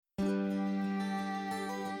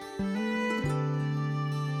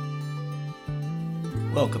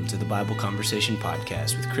Welcome to the Bible Conversation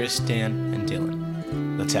Podcast with Chris, Dan, and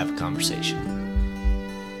Dylan. Let's have a conversation.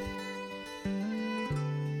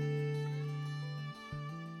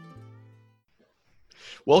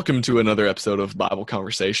 Welcome to another episode of Bible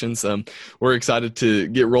Conversations. We're excited to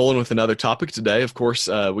get rolling with another topic today. Of course,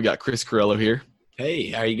 we got Chris Corello here. Hey,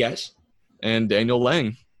 how are you guys? And Daniel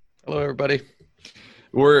Lang. Hello, everybody.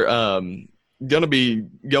 We're going to be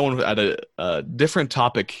going at a different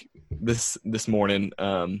topic this morning.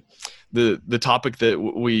 The topic that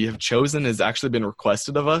we have chosen has actually been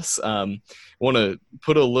requested of us. I want to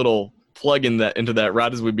put a little plug into that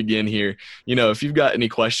right as we begin here. You know, if you've got any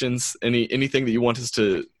questions, anything that you want us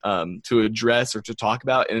to address or to talk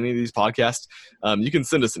about in any of these podcasts, you can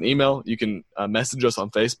send us an email. You can message us on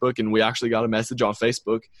Facebook, and we actually got a message on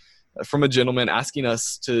Facebook from a gentleman asking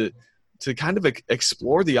us to kind of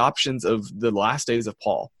explore the options of the last days of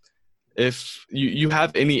Paul. If you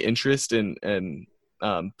have any interest in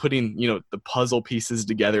putting, the puzzle pieces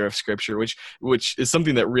together of Scripture, which is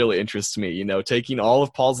something that really interests me, taking all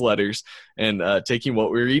of Paul's letters and taking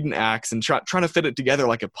what we read in Acts and trying to fit it together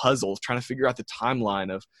like a puzzle, trying to figure out the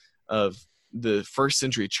timeline of the first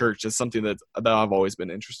century church is something that I've always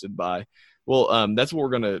been interested by. Well, that's what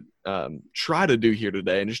we're going to try to do here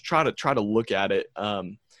today, and just try to look at it.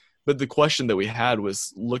 But the question that we had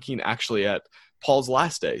was looking actually at Paul's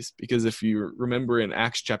last days, because if you remember in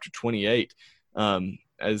Acts chapter 28,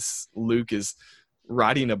 as Luke is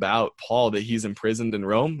writing about Paul, that he's imprisoned in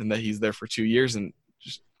Rome and that he's there for 2 years, and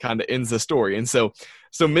just kind of ends the story. And so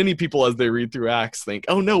many people, as they read through Acts, think,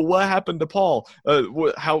 "Oh no, what happened to Paul?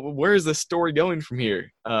 Where is this story going from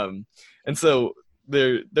here?" And so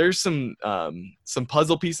there's some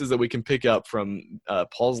puzzle pieces that we can pick up from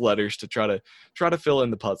Paul's letters to try to fill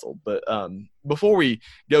in the puzzle. But before we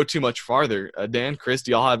go too much farther, Dan, Chris,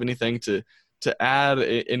 do y'all have anything to add,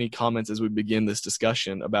 any comments as we begin this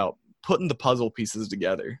discussion about putting the puzzle pieces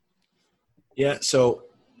together? Yeah, so,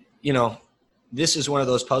 this is one of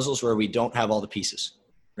those puzzles where we don't have all the pieces,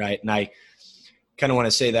 right? And I kind of want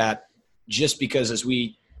to say that just because as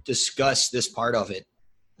we discuss this part of it,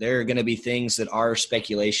 there are going to be things that are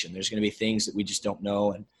speculation. There's going to be things that we just don't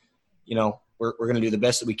know. And, we're going to do the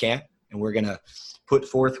best that we can, and we're going to put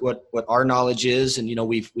forth what our knowledge is. And,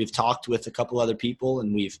 we've talked with a couple other people,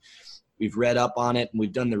 and we've read up on it, and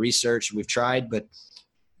we've done the research, and we've tried, but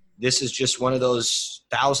this is just one of those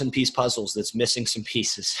 1,000-piece puzzles that's missing some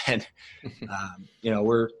pieces. And,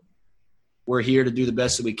 we're here to do the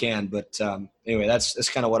best that we can. But anyway, that's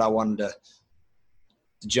kind of what I wanted to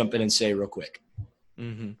jump in and say real quick.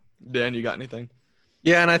 Mm-hmm. Dan, you got anything?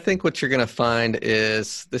 Yeah, and I think what you're going to find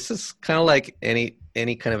is this is kind of like any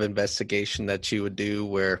kind of investigation that you would do,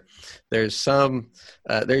 where there's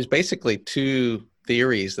basically two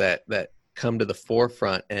theories that come to the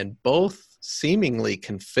forefront, and both seemingly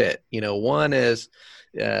can fit. One is,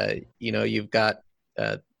 you've got,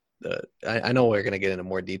 I know we're going to get into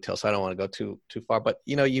more detail, so I don't want to go too far, but,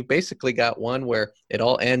 you basically got one where it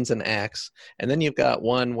all ends in Acts, and then you've got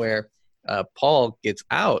one where Paul gets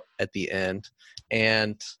out at the end,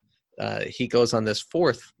 and he goes on this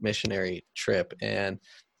fourth missionary trip, and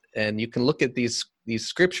you can look at these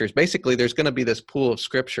scriptures. Basically, there's going to be this pool of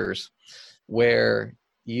scriptures where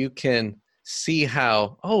you can see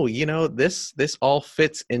how, this all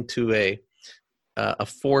fits into a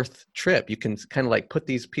fourth trip. You can kind of like put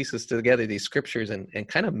these pieces together, these scriptures, and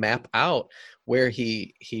kind of map out where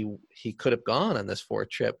he could have gone on this fourth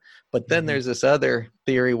trip. But then there's this other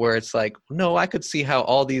theory where it's like, no, I could see how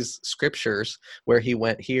all these scriptures where he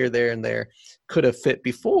went here, there, and there could have fit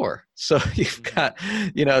before. So you've got,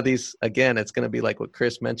 these, again, it's going to be like what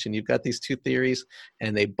Chris mentioned. You've got these two theories,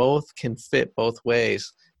 and they both can fit both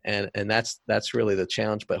ways. And that's really the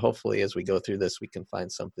challenge. But hopefully, as we go through this, we can find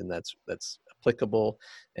something that's applicable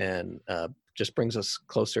and just brings us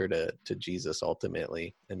closer to Jesus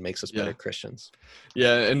ultimately, and makes us better Christians.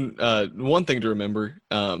 Yeah, and one thing to remember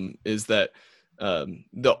is that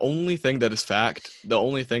the only thing that is fact, the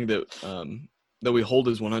only thing that we hold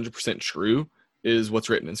as 100% true is what's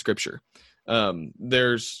written in Scripture.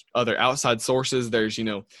 There's other outside sources. There's,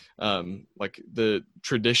 like the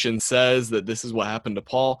tradition says that this is what happened to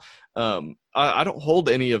Paul. I don't hold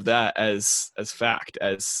any of that as fact,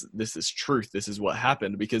 as this is truth. This is what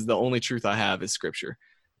happened, because the only truth I have is Scripture.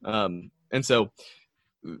 And so,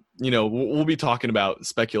 we'll be talking about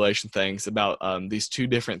speculation things about these two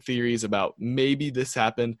different theories about maybe this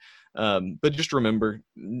happened. But just remember,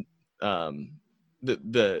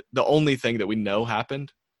 the only thing that we know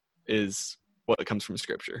happened is what comes from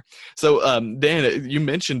Scripture. So, Dan, you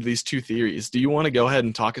mentioned these two theories. Do you want to go ahead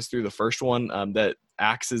and talk us through the first one, that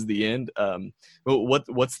Acts is the end?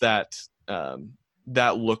 What's that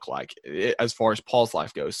that look like as far as Paul's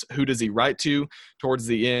life goes? Who does he write to towards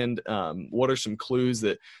the end? What are some clues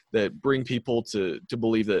that bring people to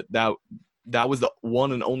believe that was the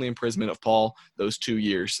one and only imprisonment of Paul, those 2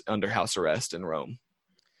 years under house arrest in Rome?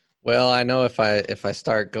 Well, I know if I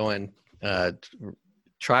start going,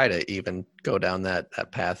 try to even go down that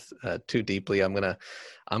path too deeply, I'm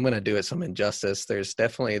gonna do it some injustice. There's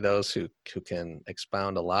definitely those who can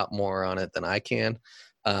expound a lot more on it than I can.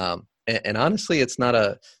 And honestly, it's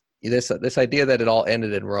not this idea that it all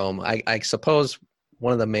ended in Rome. I suppose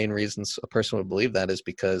one of the main reasons a person would believe that is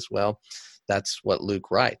because, well, that's what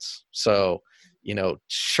Luke writes. So,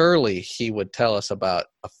 surely he would tell us about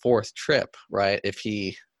a fourth trip, right? If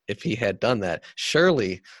he had done that,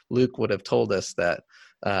 surely Luke would have told us that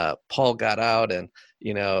Paul got out and,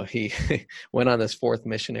 he went on this fourth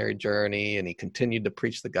missionary journey and he continued to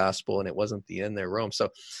preach the gospel, and it wasn't the end there, Rome. So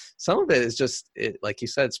some of it is just, like you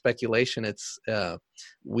said, speculation. It's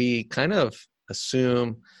we kind of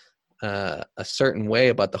assume a certain way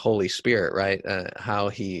about the Holy Spirit, right? How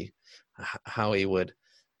he would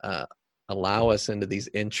allow us into these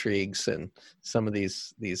intrigues and some of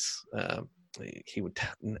these he would,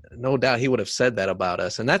 no doubt he would have said that about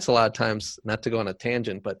us. And that's a lot of times, not to go on a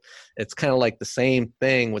tangent, but it's kind of like the same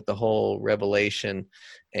thing with the whole Revelation.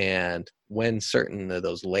 And when certain of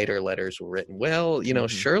those later letters were written, well,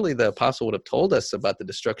 surely the apostle would have told us about the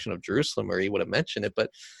destruction of Jerusalem, or he would have mentioned it. But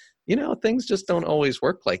things just don't always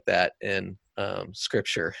work like that in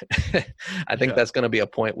scripture. I think that's going to be a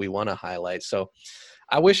point we want to highlight. So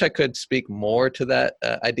I wish I could speak more to that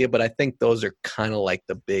idea, but I think those are kind of like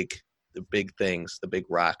the big things, the big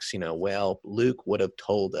rocks. Well, Luke would have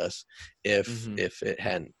told us if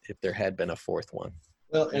there had been a fourth one.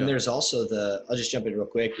 Well, and there's also I'll just jump in real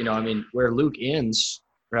quick. Where Luke ends,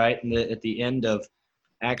 right, at the end of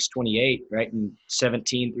Acts 28, right, and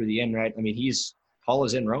 17 through the end, right. Paul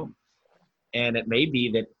is in Rome, and it may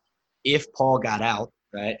be that if Paul got out,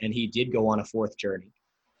 right, and he did go on a fourth journey,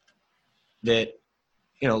 that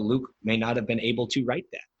Luke may not have been able to write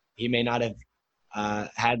that. He may not have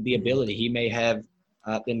had the ability. He may have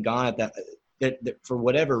been gone at that for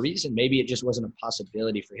whatever reason. Maybe it just wasn't a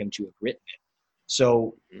possibility for him to have written it.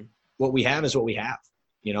 So what we have is what we have,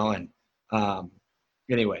 and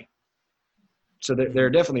anyway, so there are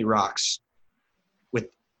definitely rocks with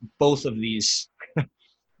both of these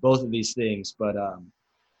things. But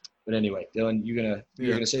anyway, Dylan, you're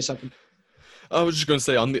gonna say something? I was just going to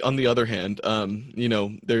say, on the other hand,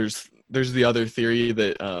 there's the other theory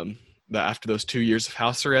that that after those 2 years of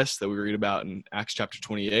house arrest that we read about in Acts chapter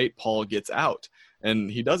 28, Paul gets out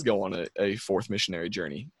and he does go on a fourth missionary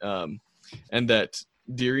journey. And that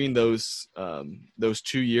during those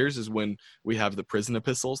 2 years is when we have the prison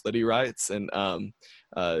epistles that he writes. And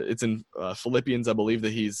it's in Philippians, I believe,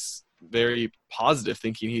 that he's very positive,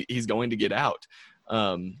 thinking he's going to get out.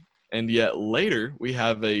 And yet later we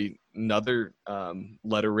have another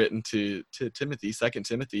letter written to Timothy, 2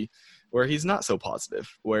 Timothy, where he's not so positive,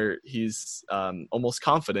 where he's almost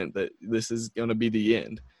confident that this is going to be the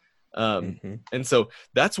end. And so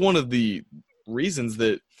that's one of the reasons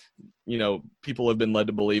that, people have been led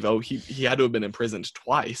to believe, he had to have been imprisoned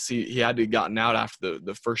twice. He had to have gotten out after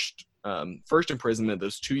the first imprisonment,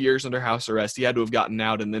 those 2 years under house arrest. He had to have gotten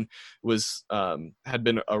out and then had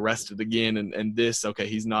been arrested again. And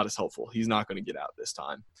he's not as hopeful. He's not going to get out this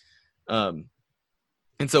time.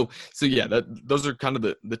 And so yeah, those are kind of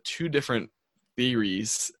the two different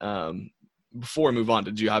theories. Before I move on,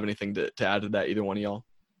 did you have anything to add to that, either one of y'all?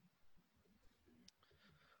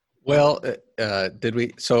 Well, did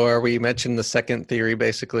we? So are we mentioning the second theory,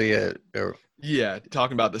 basically? Yeah,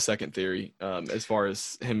 talking about the second theory, as far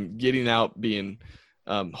as him getting out, being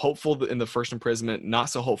hopeful in the first imprisonment,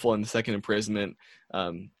 not so hopeful in the second imprisonment,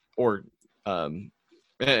 and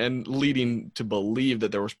leading to believe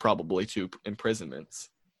that there was probably 2 imprisonments.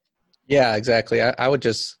 Yeah, exactly. I would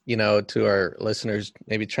just, to our listeners,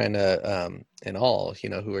 maybe trying to, and all,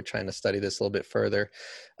 who are trying to study this a little bit further,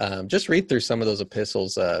 just read through some of those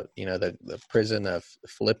epistles, the prison of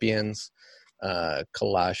Philippians,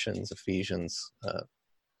 Colossians, Ephesians,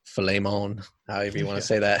 Philemon, however you want to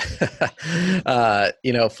say that.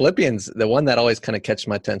 Philippians, the one that always kind of catches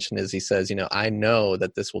my attention is he says, I know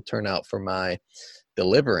that this will turn out for my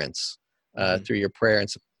deliverance through your prayer and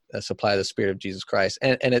supply the Spirit of Jesus Christ.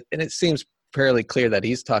 And it seems fairly clear that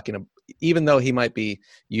he's talking, even though he might be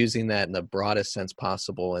using that in the broadest sense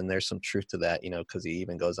possible, and there's some truth to that, because he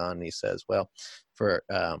even goes on and he says, well, for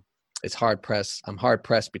it's hard pressed. I'm hard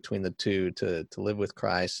pressed between the two. To live with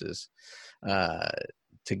Christ is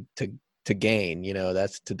to gain.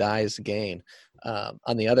 That's to die is to gain.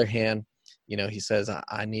 On the other hand, he says,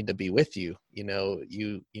 I need to be with you.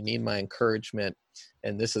 You need my encouragement,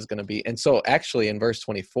 and this is going to be. And so actually in verse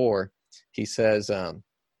 24, he says,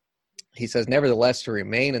 nevertheless, to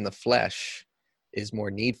remain in the flesh is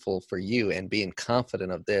more needful for you. And being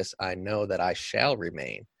confident of this, I know that I shall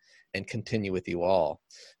remain and continue with you all.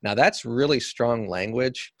 Now that's really strong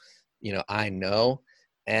language. I know.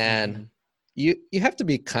 And you have to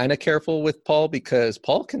be kind of careful with Paul, because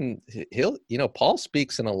Paul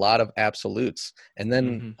speaks in a lot of absolutes. And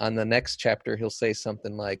then on the next chapter, he'll say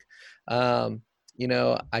something like, I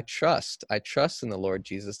trust in the Lord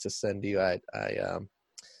Jesus to send you. I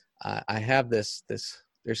have this,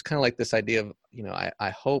 there's kind of like this idea of, I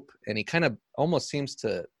hope, and he kind of almost seems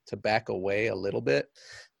to back away a little bit.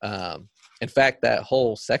 In fact, that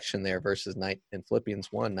whole section there, verses 9 in Philippians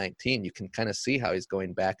 1:19, you can kind of see how he's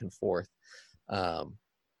going back and forth.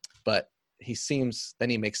 But then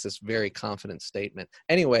he makes this very confident statement.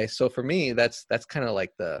 Anyway, so for me, that's kind of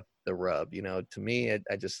like the rub, to me,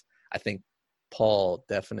 I think Paul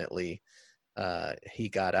definitely, he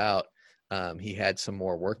got out. He had some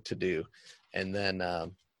more work to do. And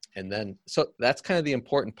then, so that's kind of the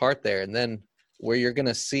important part there. And then where you're going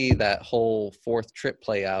to see that whole fourth trip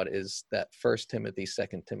play out is that 1 Timothy,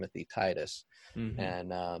 2 Timothy, Titus.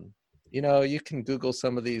 And, you can Google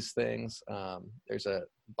some of these things. There's a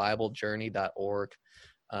BibleJourney.org.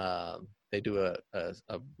 They do a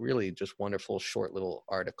really just wonderful short little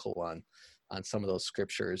article on some of those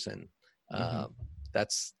scriptures. And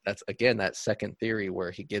that's again, that second theory where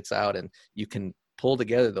he gets out and you can pull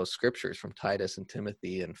together those scriptures from Titus and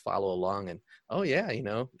Timothy and follow along, and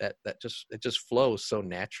it just flows so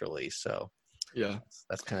naturally. So yeah,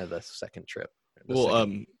 that's kind of the second trip.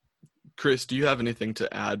 Chris, do you have anything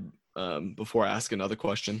to add before I ask another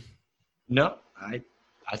question? No, I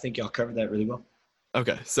think y'all covered that really well.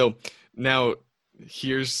 Okay, so now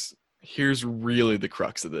here's really the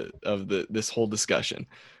crux of this whole discussion.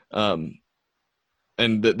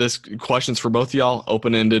 And this question's for both of y'all,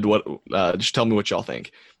 open-ended. Just tell me what y'all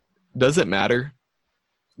think. Does it matter?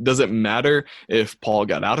 Does it matter if Paul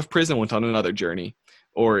got out of prison, went on another journey,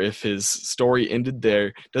 or if his story ended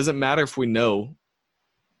there? Does it matter if we know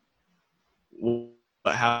what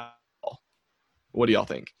happened? What do y'all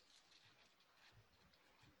think?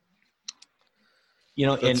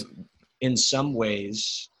 In some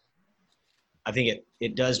ways, I think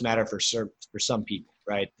it does matter for some people,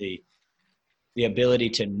 right? The ability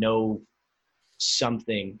to know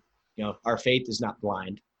something, our faith is not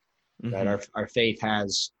blind, right? Our faith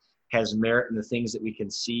has merit in the things that we can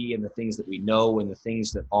see and the things that we know and the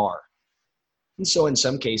things that are. And so in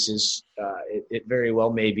some cases, it very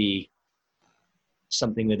well may be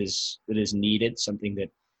something that is needed, something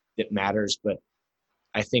that matters. But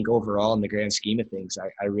I think overall, in the grand scheme of things,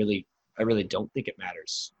 I really don't think it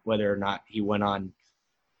matters whether or not he went on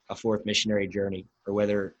a fourth missionary journey, or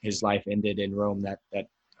whether his life ended in Rome that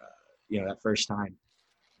first time.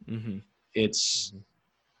 It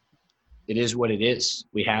is what it is.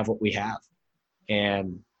 We have what we have,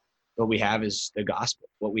 and what we have is the gospel.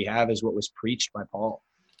 What we have is what was preached by Paul.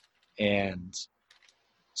 And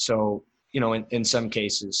so, in some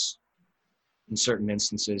cases, in certain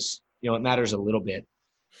instances, it matters a little bit.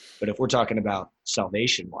 But if we're talking about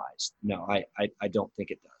salvation wise, no, I don't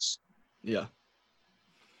think it does. Yeah.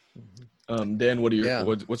 Dan,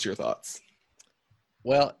 what's your thoughts?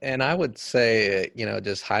 Well, and I would say,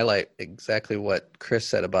 just highlight exactly what Chris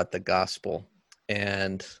said about the gospel.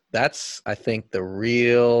 And that's, I think, the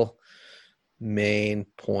real main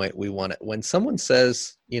point we want. When someone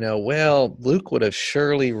says, Luke would have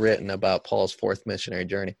surely written about Paul's fourth missionary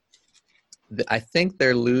journey, I think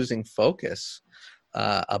they're losing focus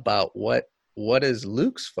about what is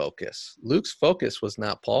Luke's focus. Luke's focus was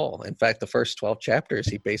not Paul. In fact, the first 12 chapters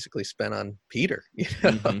he basically spent on Peter.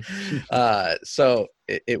 So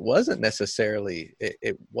it wasn't necessarily,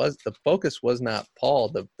 the focus was not Paul.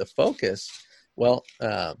 The focus,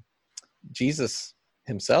 Jesus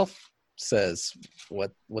himself says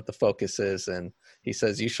what the focus is. And he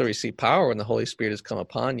says, you shall receive power when the Holy Spirit has come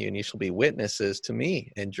upon you, and you shall be witnesses to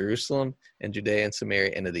me in Jerusalem and Judea and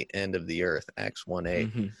Samaria and to the end of the earth. Acts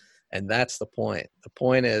 1:8. And that's the point. The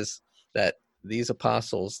point is that these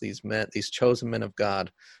apostles, these chosen men of God,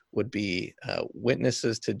 would be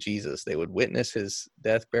witnesses to Jesus. They would witness his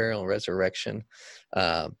death, burial, and resurrection,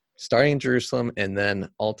 starting in Jerusalem and then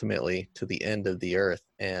ultimately to the end of the earth.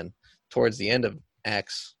 And towards the end of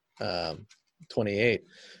Acts 28,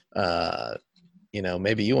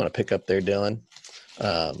 maybe you want to pick up there, Dylan.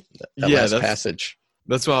 Last passage.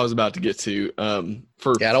 That's what I was about to get to. I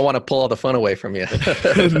don't want to pull all the fun away from you.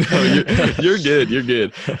 No, you're good. You're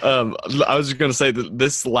good. I was just going to say that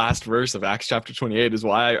this last verse of Acts chapter 28 is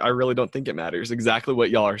why I really don't think it matters. Exactly what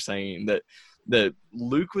y'all are saying, that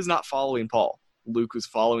Luke was not following Paul. Luke was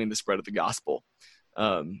following the spread of the gospel.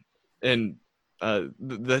 And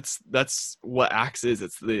that's what Acts is.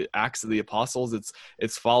 It's the Acts of the Apostles.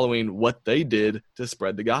 It's following what they did to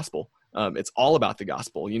spread the gospel. It's all about the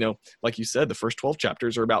gospel. Like you said, the first 12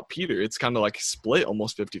 chapters are about Peter. It's kind of like split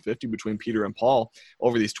almost 50-50 between Peter and Paul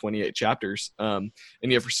over these 28 chapters. And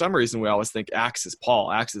yet for some reason, we always think Acts is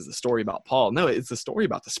Paul. Acts is the story about Paul. No, it's the story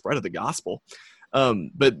about the spread of the gospel.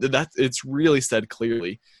 But it's really said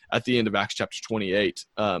clearly at the end of Acts chapter 28.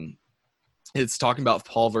 It's talking about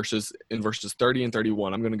Paul in verses 30 and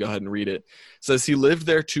 31. I'm going to go ahead and read it. It says, he lived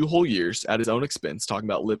there 2 whole years at his own expense, talking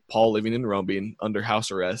about Paul living in Rome, being under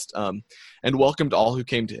house arrest, and welcomed all who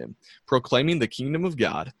came to him, proclaiming the kingdom of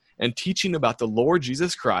God and teaching about the Lord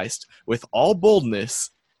Jesus Christ with all boldness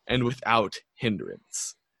and without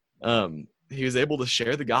hindrance. He was able to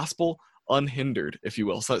share the gospel unhindered, if you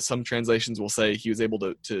will. So some translations will say he was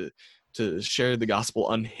able to share the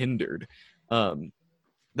gospel unhindered.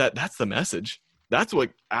 That's the message. That's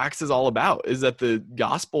what Acts is all about, is that the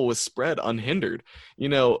gospel was spread unhindered.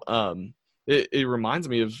 It reminds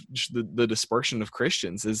me of the dispersion of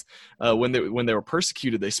Christians is when they were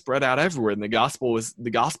persecuted, they spread out everywhere, and the gospel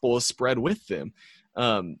was spread with them.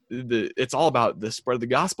 It's all about the spread of the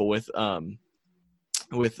gospel with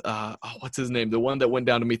what's his name? The one that went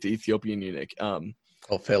down to meet the Ethiopian eunuch.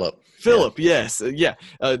 Philip. Philip, yeah. Yes, yeah.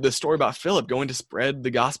 The story about Philip going to spread the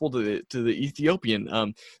gospel to the Ethiopian.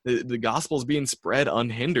 The gospel is being spread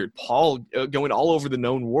unhindered. Paul going all over the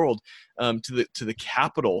known world, to the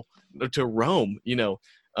capital, to Rome.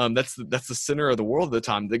 That's the center of the world at the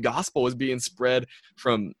time. The gospel is being spread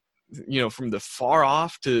from the far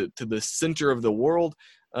off to the center of the world.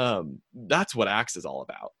 That's what Acts is all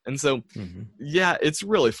about. And so, yeah, it's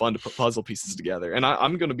really fun to put puzzle pieces together. And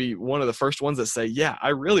I'm going to be one of the first ones that say, yeah, I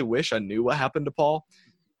really wish I knew what happened to Paul,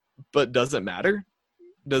 but does it matter?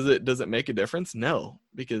 Does it make a difference? No,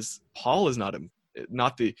 because Paul is not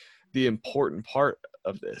the important part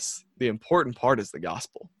of this. The important part is the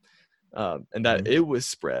gospel, and that it was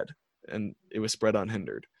spread, and it was spread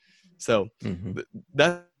unhindered. So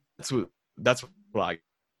that's what I.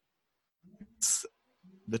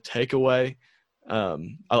 The takeaway. I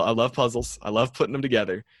love puzzles. I love putting them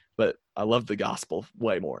together, but I love the gospel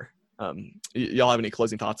way more. Y'all have any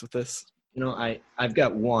closing thoughts with this? I've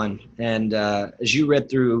got one. And as you read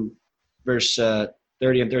through verse 30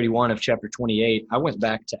 and 31 of chapter 28, I went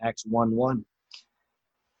back to Acts 1:1,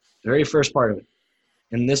 the very first part of it.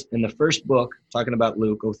 In the first book, talking about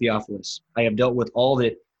Luke, O Theophilus, I have dealt with all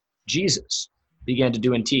that Jesus began to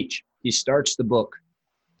do and teach. He starts the book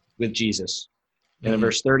with Jesus. And in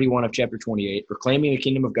verse 31 of chapter 28, proclaiming the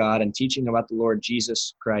kingdom of God and teaching about the Lord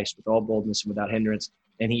Jesus Christ with all boldness and without hindrance.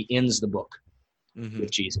 And he ends the book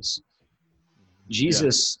with Jesus.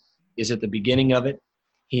 Jesus is at the beginning of it.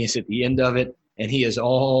 He is at the end of it. And he is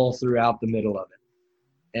all throughout the middle of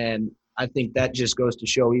it. And I think that just goes to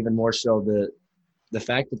show even more so the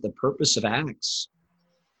fact that the purpose of Acts,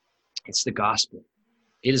 it's the gospel.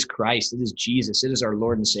 It is Christ. It is Jesus. It is our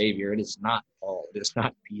Lord and Savior. It is not Paul. It is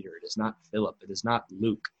not Peter. It is not Philip. It is not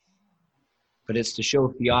Luke. But it's to show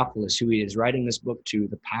Theophilus, who he is writing this book to,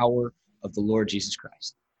 the power of the Lord Jesus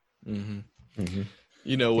Christ. When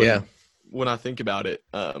I think about it,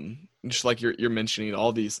 just like you're mentioning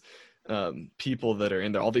all these people that are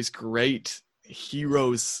in there, all these great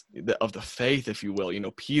heroes of the faith, if you will,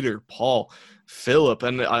 Peter, Paul, Philip,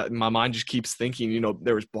 and my mind just keeps thinking,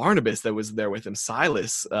 there was Barnabas that was there with him,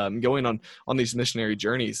 Silas, going on these missionary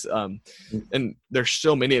journeys, and there's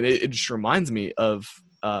so many, and it just reminds me of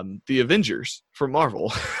the Avengers from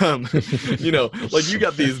Marvel. Like you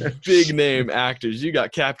got these big name actors, you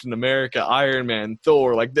got Captain America, Iron Man,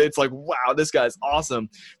 Thor, like it's like, wow, this guy's awesome,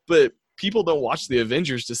 but people don't watch the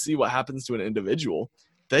Avengers to see what happens to an individual.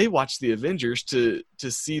 They watch the Avengers to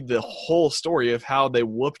see the whole story of how they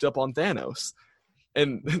whooped up on Thanos.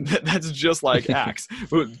 And that's just like Acts.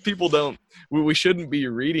 We shouldn't be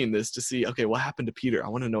reading this to see, okay, what happened to Peter? I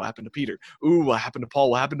want to know what happened to Peter. Ooh, what happened to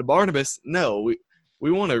Paul? What happened to Barnabas? No,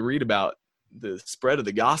 we want to read about the spread of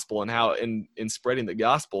the gospel and how in spreading the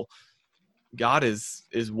gospel, God is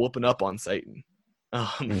whooping up on Satan.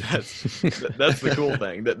 That's the cool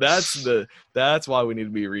thing. That's why we need to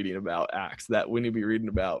be reading about Acts. That we need to be reading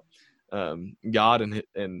about God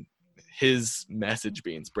and his message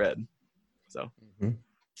being spread. So,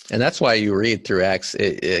 And that's why you read through Acts.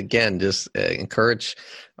 Again, just encourage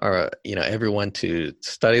everyone to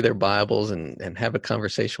study their Bibles and have a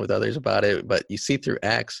conversation with others about it. But you see through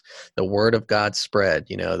Acts, the word of God spread,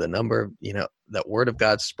 the number of, that word of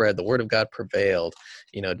God spread, the word of God prevailed,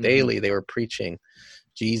 daily they were preaching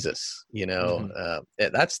Jesus,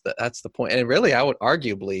 that's the point. And really, I would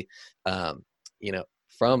arguably,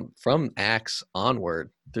 from Acts onward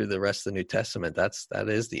through the rest of the New Testament, that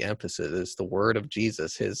is the emphasis. It's the word of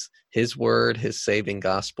Jesus, his word, his saving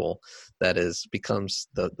gospel becomes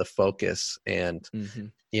the focus. And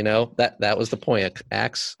that was the point.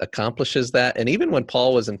 Acts accomplishes that. And even when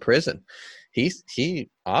Paul was in prison, he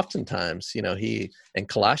oftentimes, in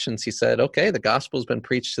Colossians, he said, okay, the gospel's been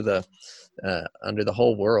preached to under the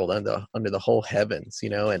whole world, under the whole heavens,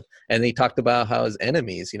 and he talked about how his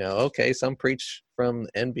enemies, okay, some preach from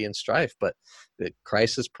envy and strife, but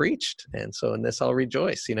Christ is preached. And so in this, I'll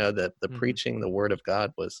rejoice, that the preaching, the word of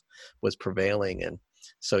God was prevailing. And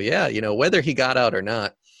so, whether he got out or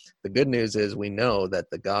not, the good news is we know that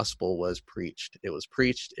the gospel was preached. It was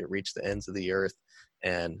preached. It reached the ends of the earth,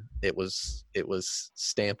 and it was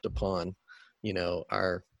stamped upon,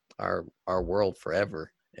 our world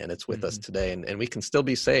forever. And it's with us today, and we can still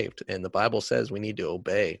be saved. And the Bible says we need to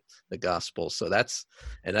obey the gospel. So that's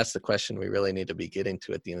the question we really need to be getting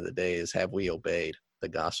to at the end of the day is, have we obeyed the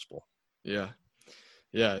gospel? Yeah.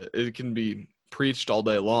 It can be preached all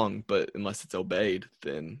day long, but unless it's obeyed,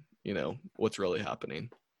 then, what's really happening?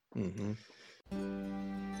 Mm-hmm.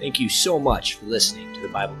 Thank you so much for listening to the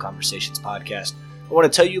Bible Conversations podcast. I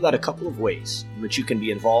want to tell you about a couple of ways in which you can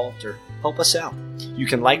be involved or help us out. You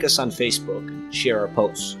can like us on Facebook and share our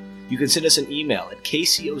posts. You can send us an email at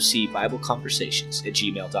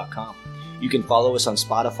kcocbibleconversations@gmail.com. You can follow us on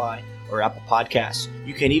Spotify or Apple Podcasts.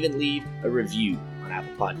 You can even leave a review on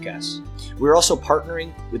Apple Podcasts. We're also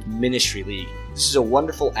partnering with Ministry League. This is a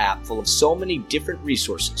wonderful app full of so many different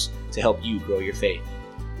resources to help you grow your faith.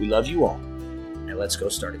 We love you all. Now let's go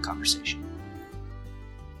start a conversation.